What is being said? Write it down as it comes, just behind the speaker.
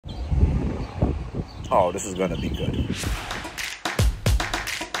Oh, this is gonna be good.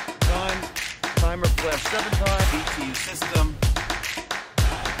 Timer flash 7 times. BTU system.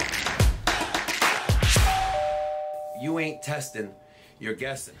 You ain't testing, you're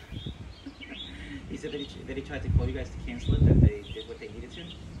guessing. He said that he tried to call you guys to cancel it, that they did what they needed to.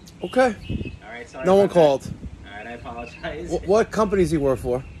 Okay. All right, sorry. No one called. All right, I apologize. What company does he work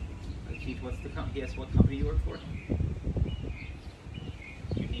for? Keith, what's the company? Yes, what company you work for?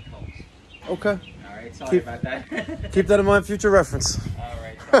 Unique Homes. Okay. All right, sorry about that. Keep that in mind, future reference. All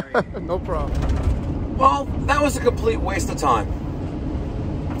right, sorry. No problem. Well, that was a complete waste of time.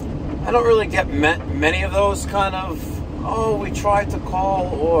 I don't really get many of those kind of, oh, we tried to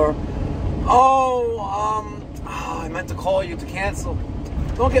call, or, I meant to call you to cancel.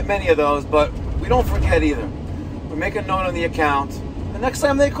 Don't get many of those, but we don't forget either. We make a note on the account. The next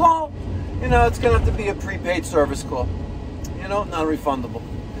time they call, you know, it's going to have to be a prepaid service call. You know, non-refundable.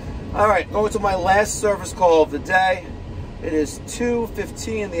 All right, going to my last service call of the day. It is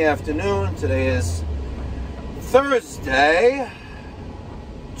 2:15 in the afternoon. Today is Thursday,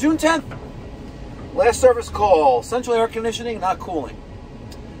 June 10th. Last service call. Central air conditioning, not cooling.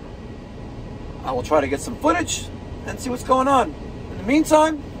 I will try to get some footage and see what's going on. In the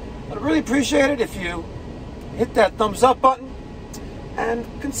meantime, I'd really appreciate it if you hit that thumbs up button and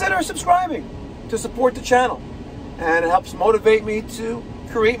consider subscribing to support the channel. And it helps motivate me to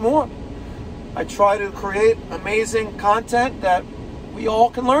create more. I try to create amazing content that we all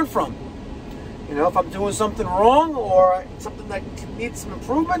can learn from. You know, if I'm doing something wrong or something that needs some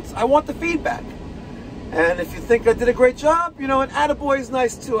improvements, I want the feedback. And if you think I did a great job, you know, an attaboy is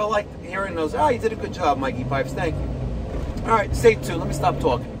nice too. I like hearing those, you did a good job, Mikey Pipes, thank you. All right, stay tuned. Let me stop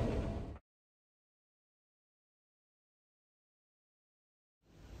talking.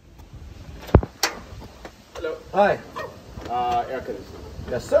 Hello. Hi. Air conditioning.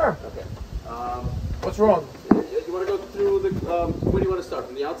 Yes, sir. Okay. What's wrong? You want to go through the, where do you want to start?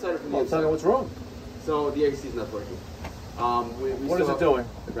 From the outside or from the inside? Tell me what's wrong. So the AC is not working. What is it doing?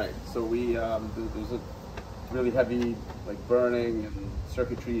 Right. So there's a really heavy, like burning and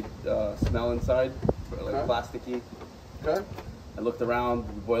circuitry smell inside, like plasticky. Okay. I looked around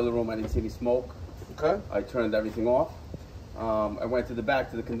the boiler room. I didn't see any smoke. Okay. I turned everything off. I went to the back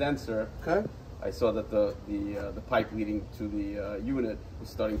to the condenser. Okay. I saw that the pipe leading to the unit was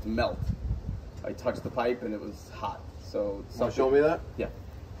starting to melt. I touched the pipe and it was hot. So Want to show me that? Yeah.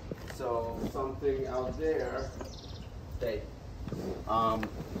 So something out there. Hey.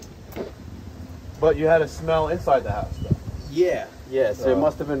 But you had a smell inside the house, though. Yeah. Yeah. So it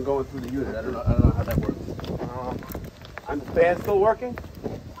must have been going through the unit. I don't know how that works. And the fan still working?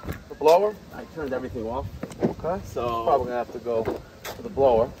 The blower? I turned everything off. Okay. So Probably gonna have to go to the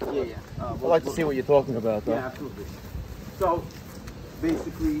blower. Yeah, yeah. I'd like to see what you're talking about, though. Yeah, absolutely. So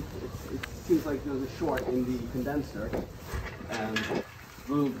basically, it seems like there's a short in the condenser, and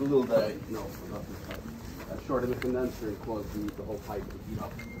the little that I know about this pipe. A short in the condenser caused the whole pipe to heat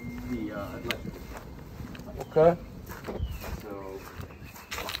up the electric. Okay. So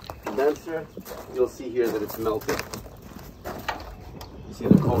condenser, you'll see here that it's melted. You see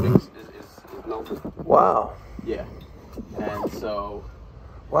the coatings is melted. Wow. Yeah. And so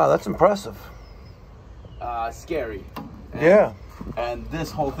Wow, that's impressive. scary. And, Yeah. And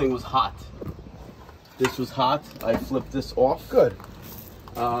this whole thing was hot. This was hot. I flipped this off. Good.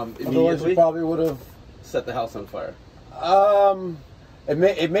 Otherwise, Immediately you probably would have. set the house on fire.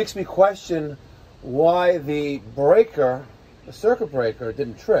 It makes me question why the breaker, the circuit breaker,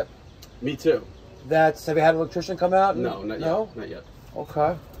 didn't trip. Me too. Have you had an electrician come out? No, not no? yet. Not yet.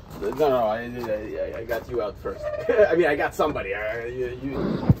 Okay. No, I got you out first. I mean, I got somebody.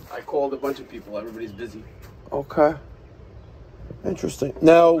 I called a bunch of people. Everybody's busy. Okay. Interesting.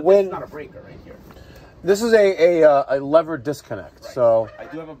 Now, But when it's not a breaker right here. this is a lever disconnect, Right. so I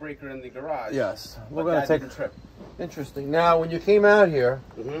do have a breaker in the garage. yes, we're but going to that take didn't trip. Interesting. Now, when you came out here,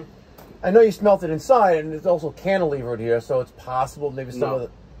 Mm-hmm. I know you smelt it inside, and it's also cantilevered here, so it's possible maybe some of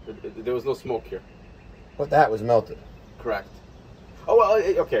the. There was no smoke here. But that was melted. Correct. Oh, well,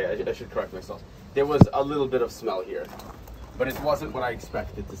 okay, I should correct myself. There was a little bit of smell here, but it wasn't what I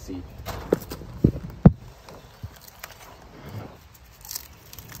expected to see.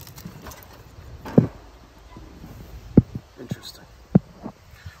 Interesting.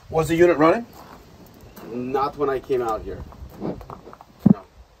 Was the unit running? Not when I came out here. No.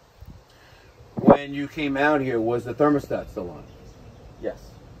 When you came out here, was the thermostat still on? Yes.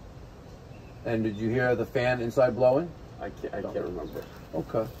 And did you hear the fan inside blowing? I can't remember.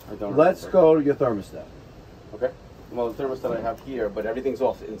 Okay. I don't Let's remember. go to your thermostat. Okay. Well, the thermostat I have here, but everything's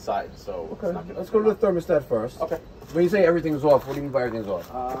off inside, so it's Okay. not gonna Let's go to the thermostat first. Okay. When you say everything's off, what do you mean by everything's off?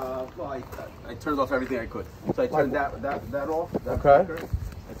 Well, I turned off everything I could. So I turned that off. That Okay. breaker.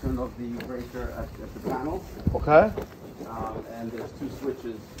 I turned off the breaker at the panel. Okay. And there's two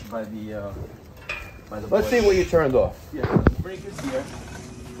switches by the Let's see what you turned off. Yeah, the breaker's here.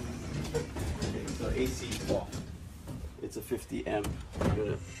 So AC is off. It's a 50 amp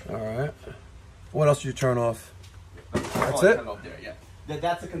unit. All right. What else did you turn off? That's I it? turned off there, yeah.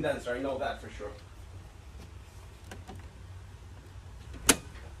 That's a condenser. I know that for sure.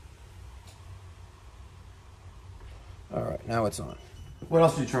 All right, now it's on. What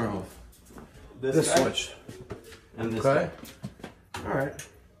else did you turn off? This guy switch. and this Okay. guy. All right.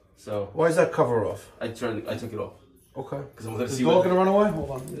 So Why is that cover off? I took it off. Okay. Because I wanted to Is see the dog what... gonna run away? Hold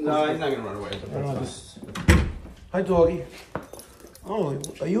on. No, he's not gonna run away. Hi, doggy. Oh,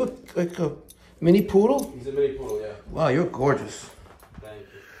 are you like a mini poodle? He's a mini poodle, yeah. Wow, you're gorgeous. Thank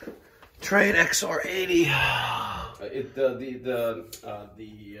you. Trade XR80.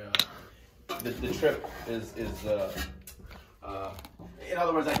 The trip is in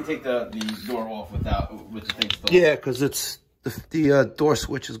other words, I can take the door off with the thing still. Yeah, because it's the door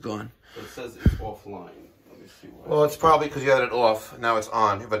switch is gone. So it says it's offline. Let me see why. Well, it's probably because you had it off. Now it's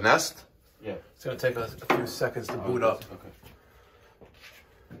on. You have a Nest? Yeah. It's gonna take a few seconds to boot up.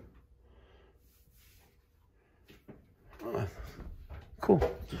 Okay. Cool.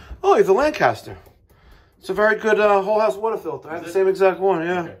 Oh, you have the Lancaster. It's a very good whole house water filter. I have the same exact one.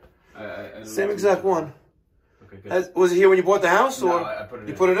 Yeah. Okay. Same exact one. Okay, good. Was it here when you bought the house, or No, I put it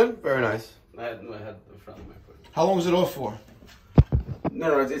you in. put it in? Very nice. I had the front of my foot. How long was it off for?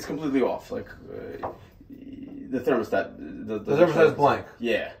 No, it's completely off. Like the thermostat. The thermostat is blank.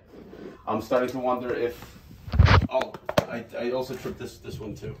 Yeah. I'm starting to wonder if. Oh, I also tripped this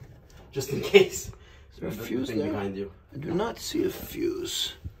one too, just in case. Is there a The fuse thing there? behind you. I do not see a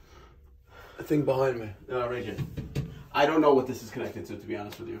fuse. A thing behind me. Right here. I don't know what this is connected to be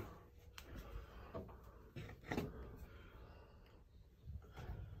honest with you.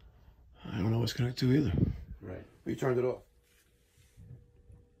 I don't know what's connected to either. Right. You turned it off.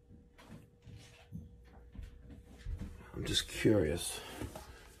 I'm just curious.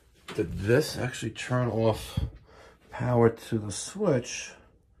 Did this actually turn off power to the switch?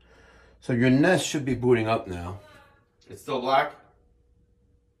 So your Nest should be booting up now. It's still black?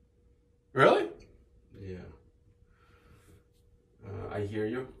 Really? Yeah. I hear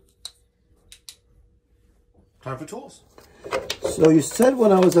you. Time for tools. So you said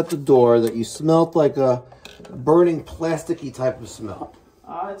when I was at the door that you smelled like a burning plasticky type of smell.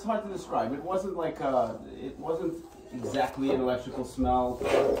 It's hard to describe. It wasn't like it wasn't exactly an electrical smell.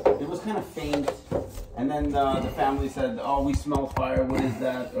 It was kind of faint. And then the family said, "Oh, we smell fire. What is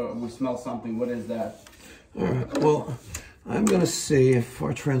that? Or we smell something. What is that?" All right. Well, I'm gonna see if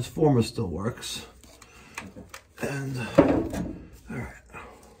our transformer still works. And all right.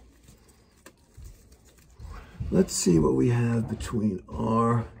 Let's see what we have between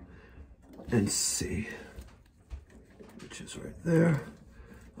R and C, which is right there.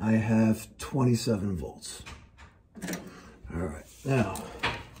 I have 27 volts. All right, now,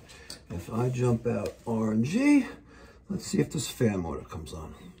 if I jump out R and G, let's see if this fan motor comes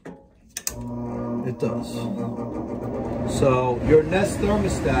on. It does. So your Nest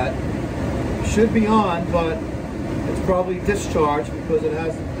thermostat should be on, but it's probably discharged because it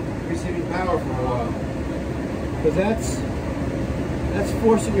hasn't been receiving power for a while. Because that's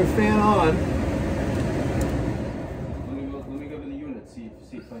forcing your fan on. Let me go to the unit, see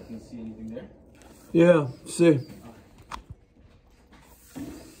if I can see anything there. Yeah, see.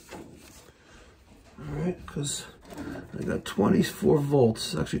 Alright, because I got 24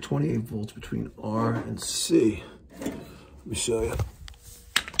 volts, actually 28 volts between R and C. Let me show you.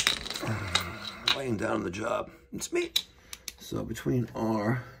 Laying down on the job. It's me. So between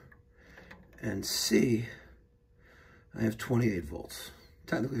R and C, I have 28 volts.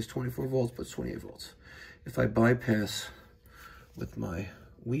 Technically it's 24 volts, but it's 28 volts. If I bypass with my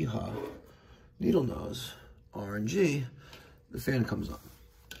Weehaw needle nose, R and G, the fan comes on.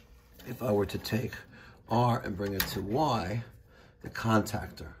 If I were to take R and bring it to Y, the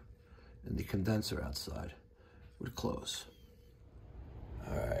contactor and the condenser outside would close.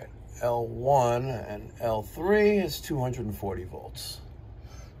 All right, L1 and L3 is 240 volts.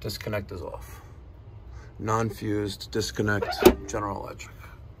 Disconnect is off. Non-fused disconnect, General Electric.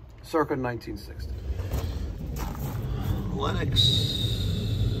 Circa 1960. Lennox,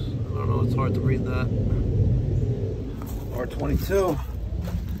 I don't know, it's hard to read that. R22,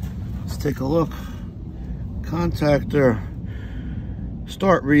 let's take a look. Contactor,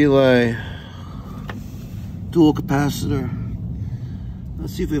 start relay, dual capacitor.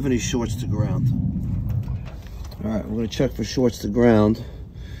 Let's see if we have any shorts to ground. All right, we're gonna check for shorts to ground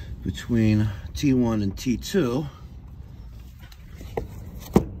between T1 and T2.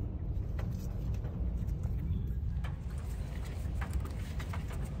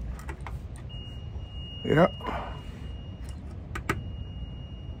 Yep.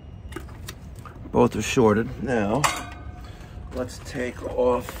 Both are shorted. Now, let's take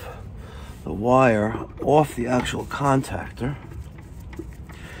off the wire off the actual contactor,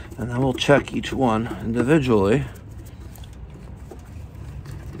 and then we'll check each one individually.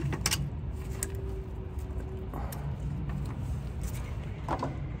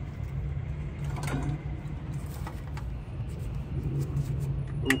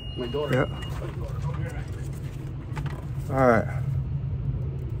 My daughter. Yep. All right.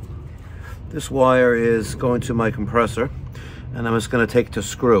 This wire is going to my compressor, and I'm just going to take it to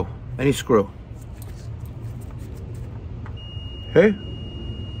screw, any screw. Okay.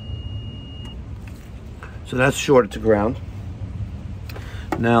 So that's shorted to ground.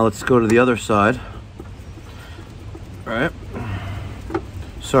 Now let's go to the other side. All right.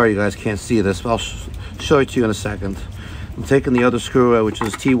 Sorry you guys can't see this, but I'll show it to you in a second. I'm taking the other screw, which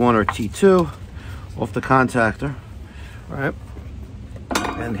is T1 or T2, off the contactor. All right.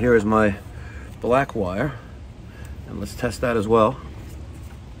 And here is my black wire. And let's test that as well.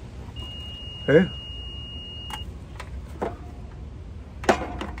 Okay.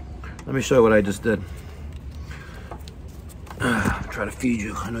 Let me show you what I just did. Try to feed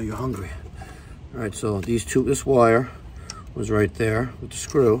you. I know you're hungry. All right, so this wire was right there with the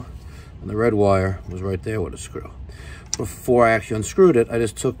screw, and the red wire was right there with the screw. Before I actually unscrewed it, I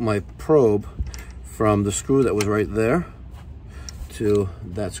just took my probe from the screw that was right there to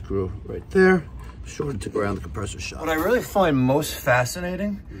that screw right there, shorted to ground the compressor shop. What I really find most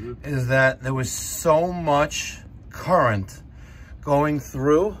fascinating is that there was so much current going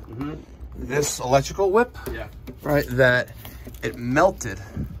through this electrical whip, right, that it melted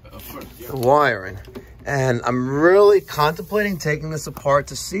the wiring. And I'm really contemplating taking this apart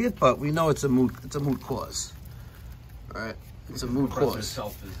to see it, but we know it's a moot cause. All right, it's a moot cause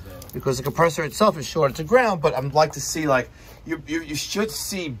because the compressor itself is shorted to ground. But I'd like to see, like, you should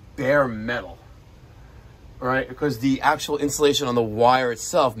see bare metal, right? Because the actual insulation on the wire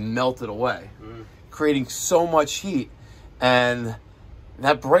itself melted away, creating so much heat, and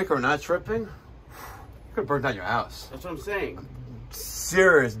that breaker not tripping, you could have burnt down your house. That's what I'm saying.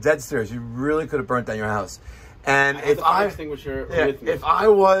 Serious, dead serious. You really could have burnt down your house. And if I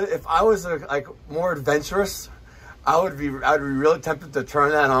was like more adventurous, I would be really tempted to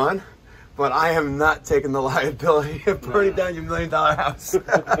turn that on, but I am not taking the liability of burning down your $1 million house. Let's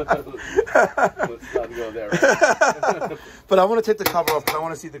not go there. Right? But I want to take the cover off because I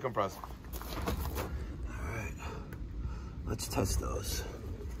want to see the compressor. All right, let's test those.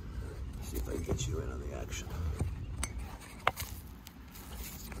 See if I can get you in on the action.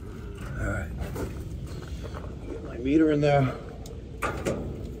 All right, get my meter in there.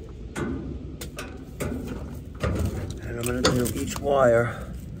 And I'm going to do each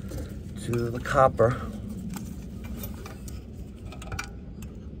wire to the copper.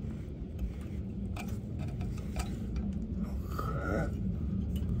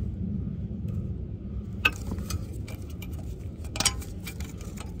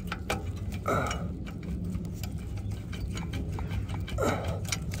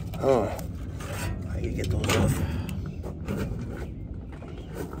 Oh, I can get those off.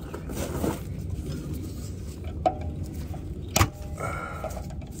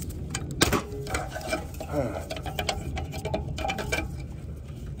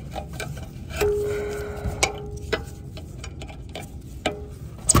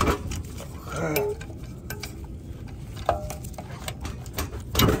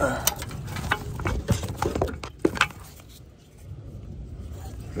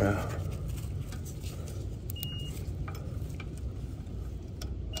 Yeah.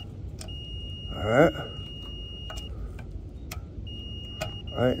 All right.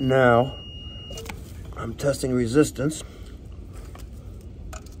 All right, now I'm testing resistance.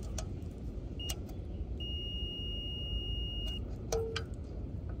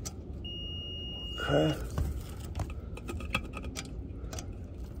 Okay.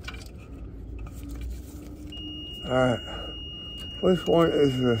 All right. Which one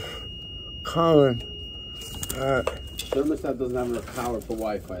is this? Colin. All right. Thermostat doesn't have enough power for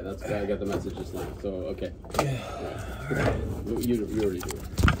Wi-Fi. That's why I got the message just now. So, okay. Yeah. All right. You already do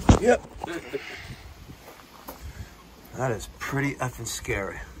it. Yep. That is pretty effing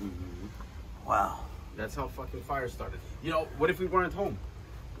scary. Wow. That's how fucking fire started. You know, what if we weren't home?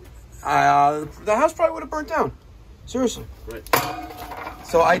 The house probably would have burnt down. Seriously. Right.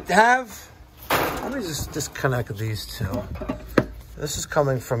 So I have, I'm let me just disconnect these two. This is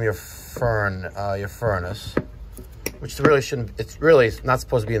coming from your furnace, which really shouldn't, it's really not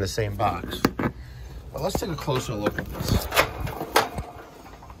supposed to be in the same box. But let's take a closer look at this.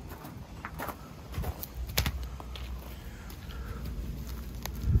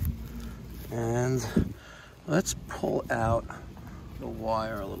 And let's pull out the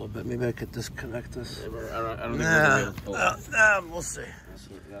wire a little bit. Maybe I could disconnect this. I don't think we're able to pull it. We'll see.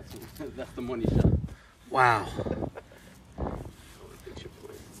 That's the money shot. Wow.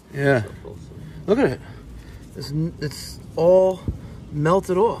 Yeah. Look at it. It's all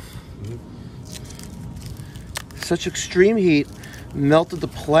melted off. Such extreme heat melted the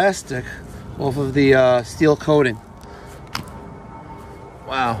plastic off of the steel coating.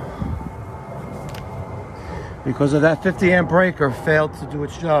 Wow. Because of that 50 amp breaker failed to do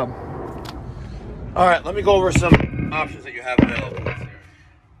its job. All right, let me go over some options that you have available.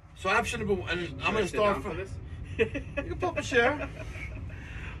 So option number one, and I'm going to start from this. You can pull up a chair.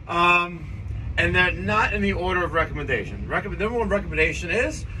 And they're not in the order of recommendation. Number one recommendation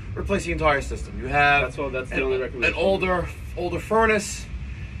is replace the entire system. You have that's the only recommendation. An older furnace.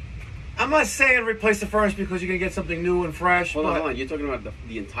 I'm not saying replace the furnace because you're going to get something new and fresh. Hold on. You're talking about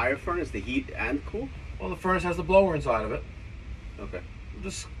the entire furnace, the heat and cool? Well, the furnace has the blower inside of it. Okay. I'm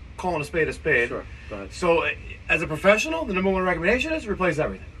just calling a spade a spade. Sure, go ahead. So, as a professional, the number one recommendation is replace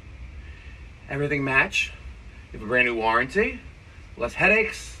everything. Everything match. You have a brand new warranty. Less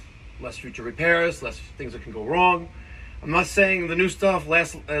headaches, less future repairs, less things that can go wrong. I'm not saying the new stuff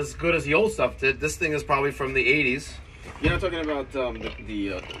lasts as good as the old stuff did. This thing is probably from the 80s. You're not talking about not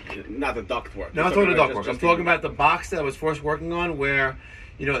the ductwork. No, I'm talking about ductwork. I'm talking about the box that I was first working on, where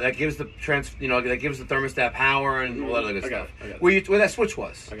that gives the that gives the thermostat power and all that other good stuff. Where that switch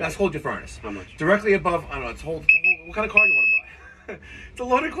was. That's hold your furnace. How much? Directly above. I don't know. It's hold. What kind of car do you want to buy? It's a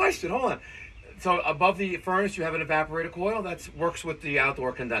loaded question. Hold on. So above the furnace, you have an evaporator coil that works with the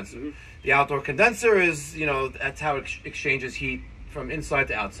outdoor condenser. The outdoor condenser is, that's how it exchanges heat from inside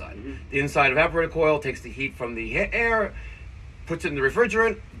to outside. The inside evaporator coil takes the heat from the air, puts it in the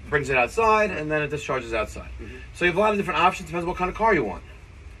refrigerant, brings it outside, and then it discharges outside. So you have a lot of different options. Depends what kind of car you want.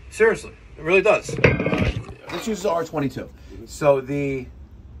 Seriously, it really does. This uses R22. So the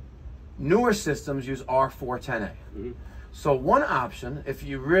newer systems use R410A. So one option, if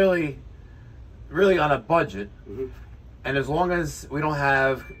you really on a budget, and as long as we don't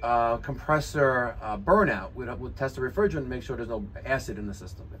have compressor burnout, we'll test the refrigerant and make sure there's no acid in the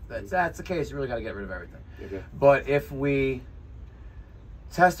system. If that's the case, you really got to get rid of everything. Okay. But if we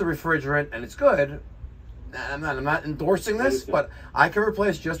test the refrigerant and it's good, I'm not endorsing this, but I can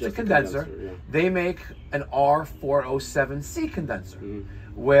replace just the condenser. They make an R407C condenser,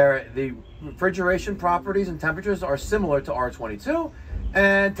 where the refrigeration properties and temperatures are similar to R22,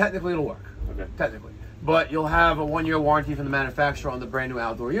 and technically it'll work. Technically, but you'll have a 1-year warranty from the manufacturer on the brand new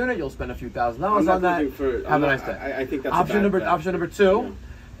outdoor unit. You'll spend a few $1,000s on that. Have a nice day. I think that's option number two.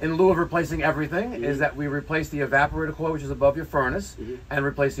 In lieu of replacing everything, is that we replace the evaporator coil, which is above your furnace, and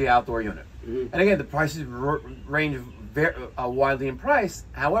replace the outdoor unit. And again, the prices range very widely in price.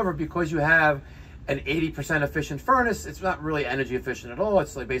 However, because you have an 80% efficient furnace, it's not really energy efficient at all.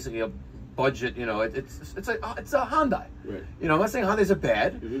 It's like basically a budget, it's a Hyundai. Right. I'm not saying Hyundais are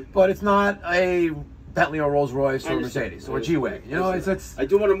bad, but it's not a Bentley or Rolls Royce or Mercedes or G-Wagon. It's I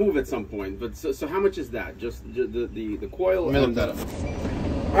do want to move at some point, but so how much is that? Just the coil? Let me look that up.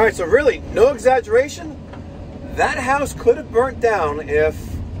 All right, so really, no exaggeration, that house could have burnt down if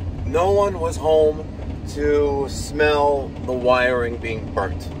no one was home to smell the wiring being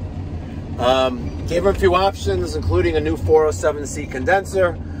burnt. Gave them a few options, including a new 407C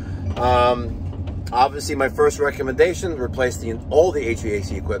condenser. Obviously, my first recommendation: replace all the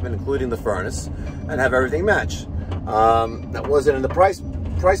HVAC equipment, including the furnace, and have everything match. That wasn't in the price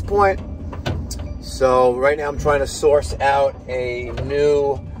point, so right now I'm trying to source out a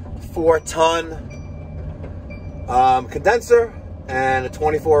new 4-ton condenser and a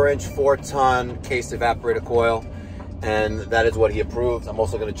 24-inch 4-ton case evaporator coil, and that is what he approved. I'm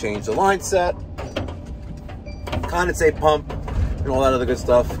also going to change the line set, condensate pump, and all that other good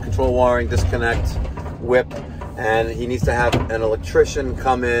stuff, control wiring, disconnect, whip, and he needs to have an electrician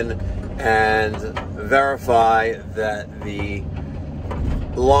come in and verify that the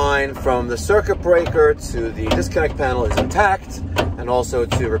line from the circuit breaker to the disconnect panel is intact, and also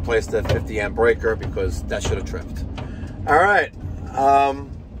to replace the 50 amp breaker because that should have tripped. All right.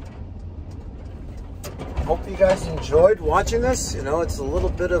 Hope you guys enjoyed watching this. It's a little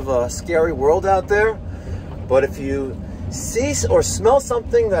bit of a scary world out there, but if you see or smell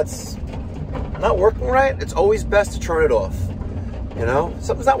something that's not working right, it's always best to turn it off. You know,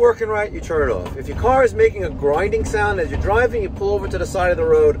 something's not working right, you turn it off. If your car is making a grinding sound as you're driving, you pull over to the side of the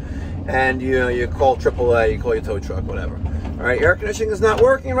road and you call AAA, you call your tow truck, whatever. All right, air conditioning is not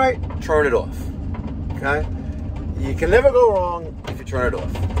working right, turn it off. Okay? You can never go wrong if you turn it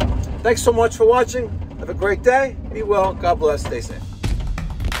off. Thanks so much for watching. Have a great day. Be well. God bless. Stay safe.